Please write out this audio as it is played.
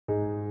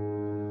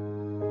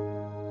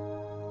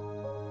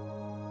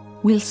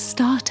We'll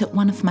start at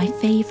one of my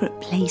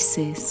favourite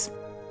places,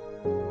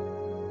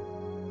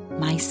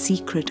 my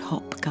secret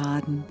hop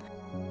garden.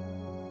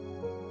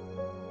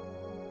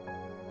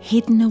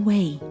 Hidden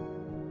away,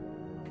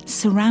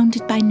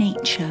 surrounded by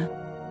nature.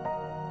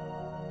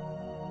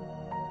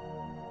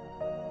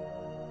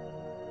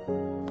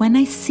 When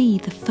I see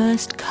the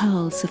first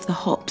curls of the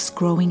hops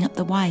growing up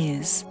the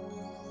wires,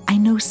 I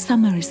know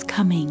summer is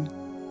coming.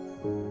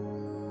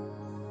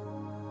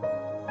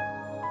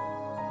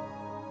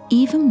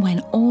 Even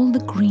when all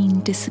the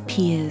green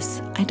disappears,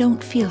 I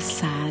don't feel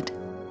sad,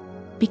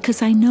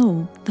 because I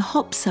know the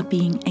hops are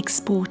being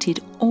exported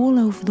all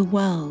over the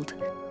world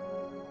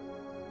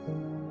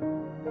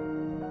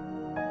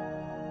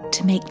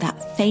to make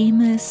that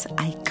famous,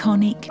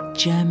 iconic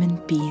German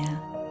beer.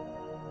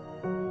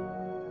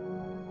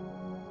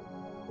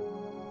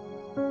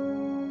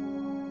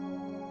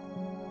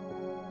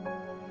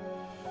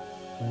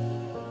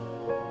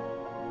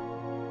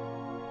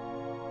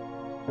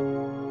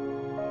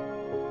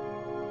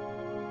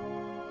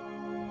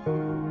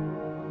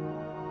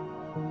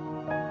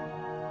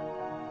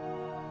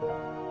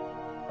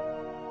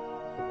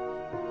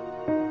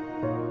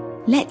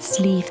 Let's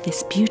leave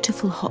this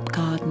beautiful hop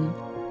garden.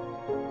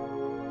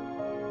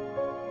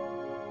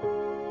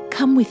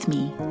 Come with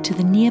me to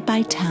the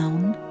nearby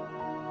town,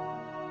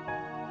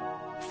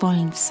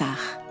 Wolnzach.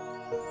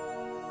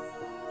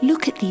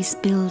 Look at these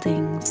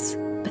buildings,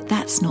 but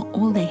that's not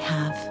all they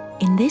have.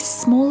 In this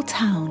small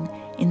town,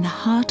 in the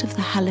heart of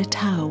the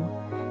Hallertau,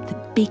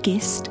 the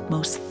biggest,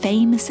 most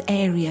famous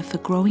area for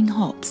growing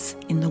hops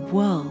in the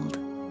world,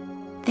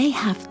 they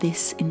have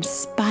this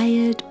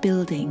inspired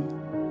building,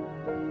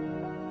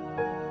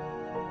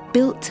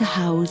 built to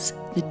house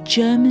the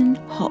German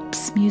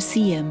Hops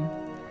Museum,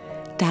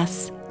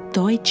 das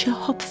Deutsche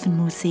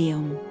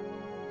Hopfenmuseum.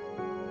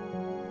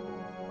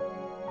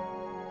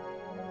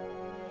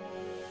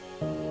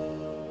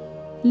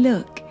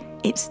 Look,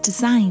 it's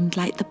designed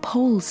like the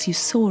poles you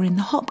saw in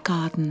the hop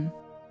garden.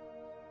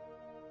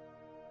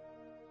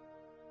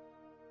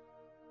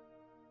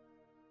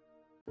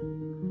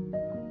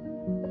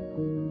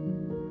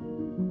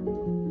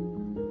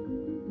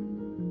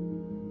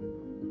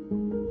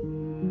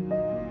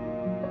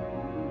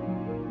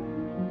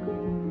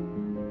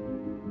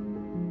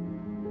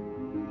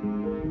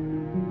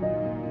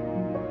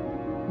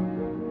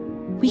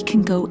 We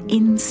can go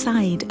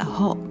inside a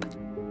hop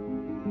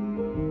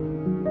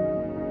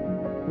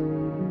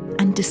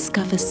and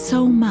discover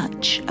so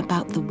much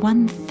about the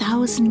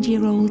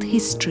 1,000-year-old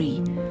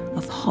history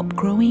of hop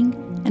growing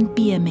and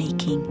beer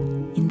making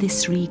in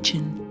this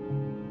region.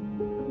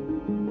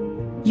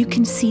 You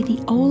can see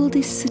the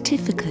oldest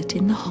certificate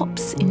in the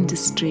hops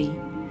industry,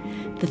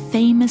 the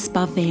famous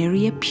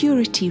Bavaria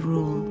purity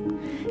rule,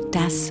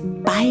 das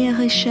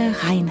bayerische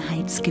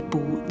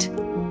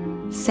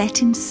Reinheitsgebot,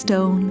 set in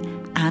stone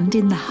and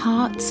in the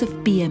hearts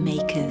of beer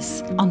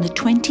makers on the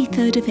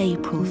 23rd of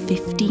April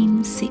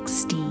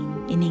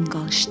 1516 in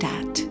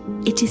Ingolstadt.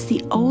 It is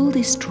the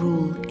oldest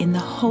rule in the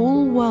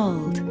whole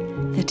world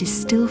that is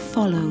still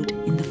followed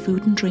in the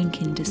food and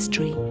drink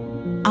industry.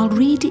 I'll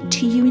read it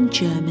to you in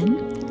German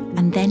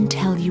and then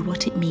tell you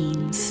what it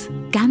means.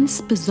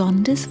 Ganz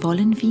besonders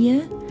wollen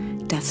wir,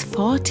 dass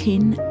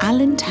forthin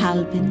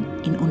allenthalben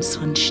in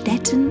unseren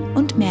Städten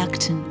und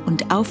Märkten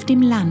und auf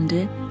dem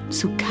Lande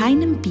zu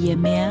keinem Bier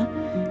mehr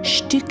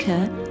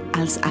Stücke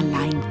als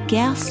allein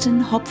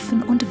Gersten,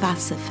 Hopfen und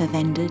Wasser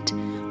verwendet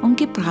und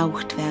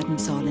gebraucht werden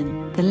sollen.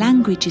 The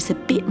language is a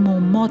bit more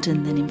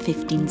modern than in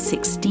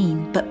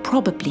 1516, but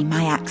probably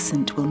my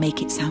accent will make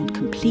it sound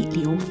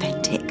completely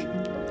authentic.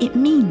 It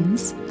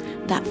means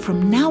that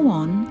from now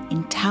on,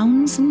 in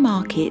towns and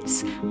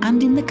markets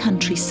and in the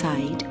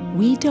countryside,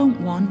 we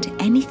don't want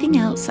anything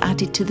else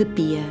added to the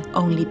beer,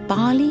 only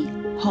barley,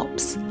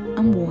 hops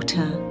and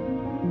water.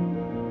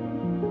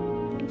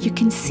 You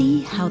can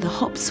see how the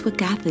hops were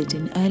gathered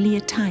in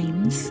earlier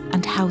times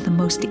and how the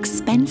most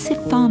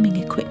expensive farming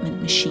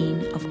equipment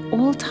machine of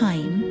all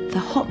time, the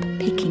hop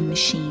picking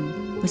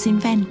machine, was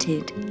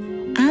invented,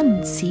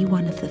 and see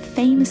one of the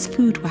famous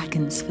food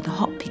wagons for the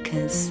hop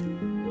pickers.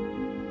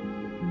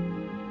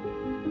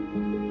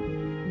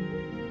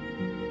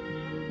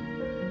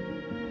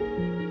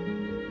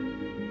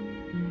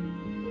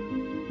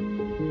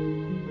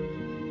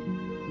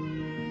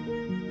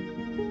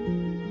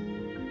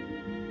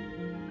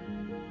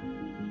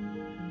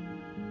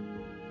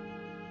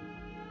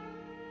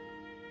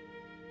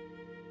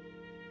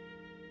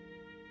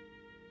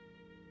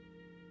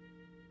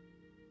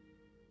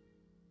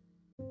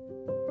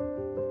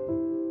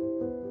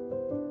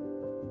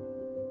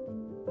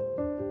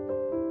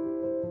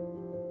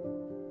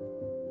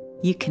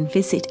 You can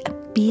visit a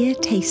beer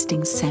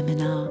tasting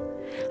seminar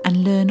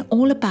and learn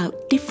all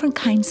about different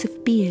kinds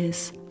of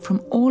beers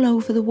from all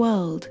over the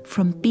world,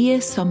 from beer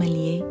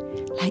sommelier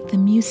like the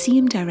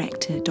museum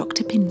director,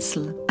 Dr.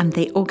 Pinsel, and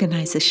they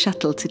organise a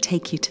shuttle to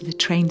take you to the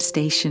train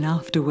station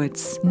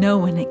afterwards. No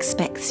one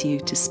expects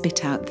you to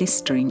spit out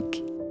this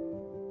drink.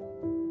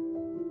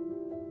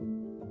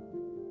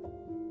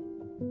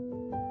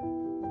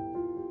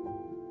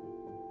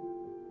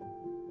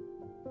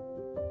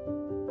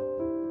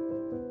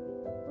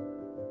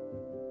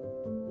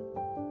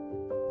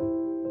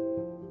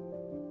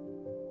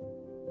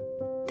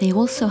 They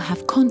also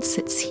have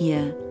concerts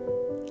here.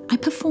 I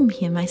perform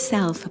here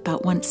myself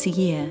about once a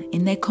year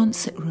in their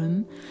concert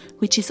room,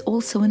 which is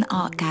also an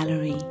art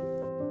gallery.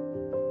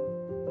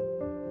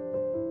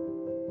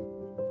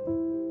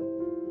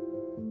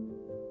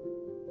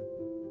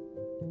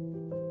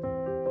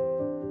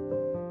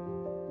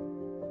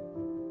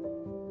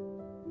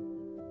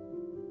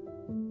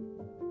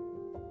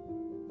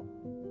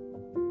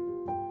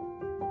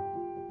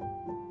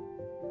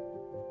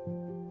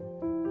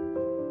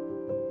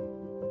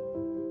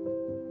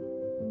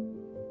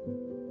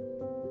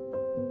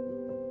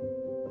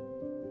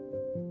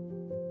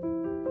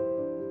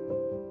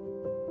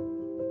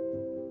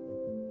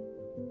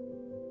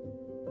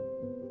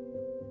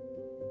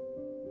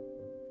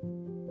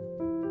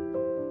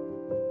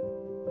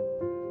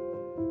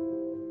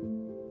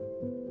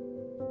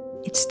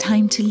 It's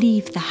time to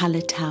leave the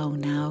Hallertau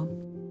now.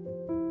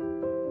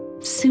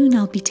 Soon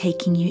I'll be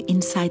taking you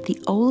inside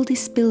the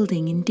oldest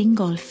building in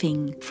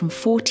Dingolfing from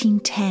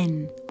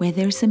 1410, where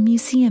there's a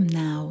museum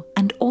now,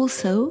 and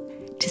also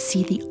to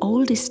see the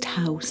oldest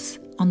house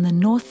on the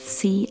North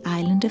Sea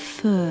island of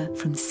Föhr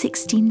from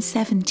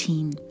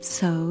 1617.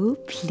 So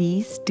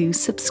please do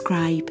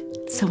subscribe,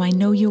 so I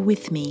know you're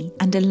with me,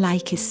 and a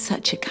like is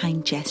such a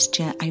kind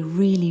gesture. I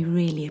really,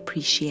 really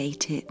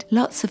appreciate it.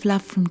 Lots of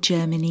love from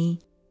Germany.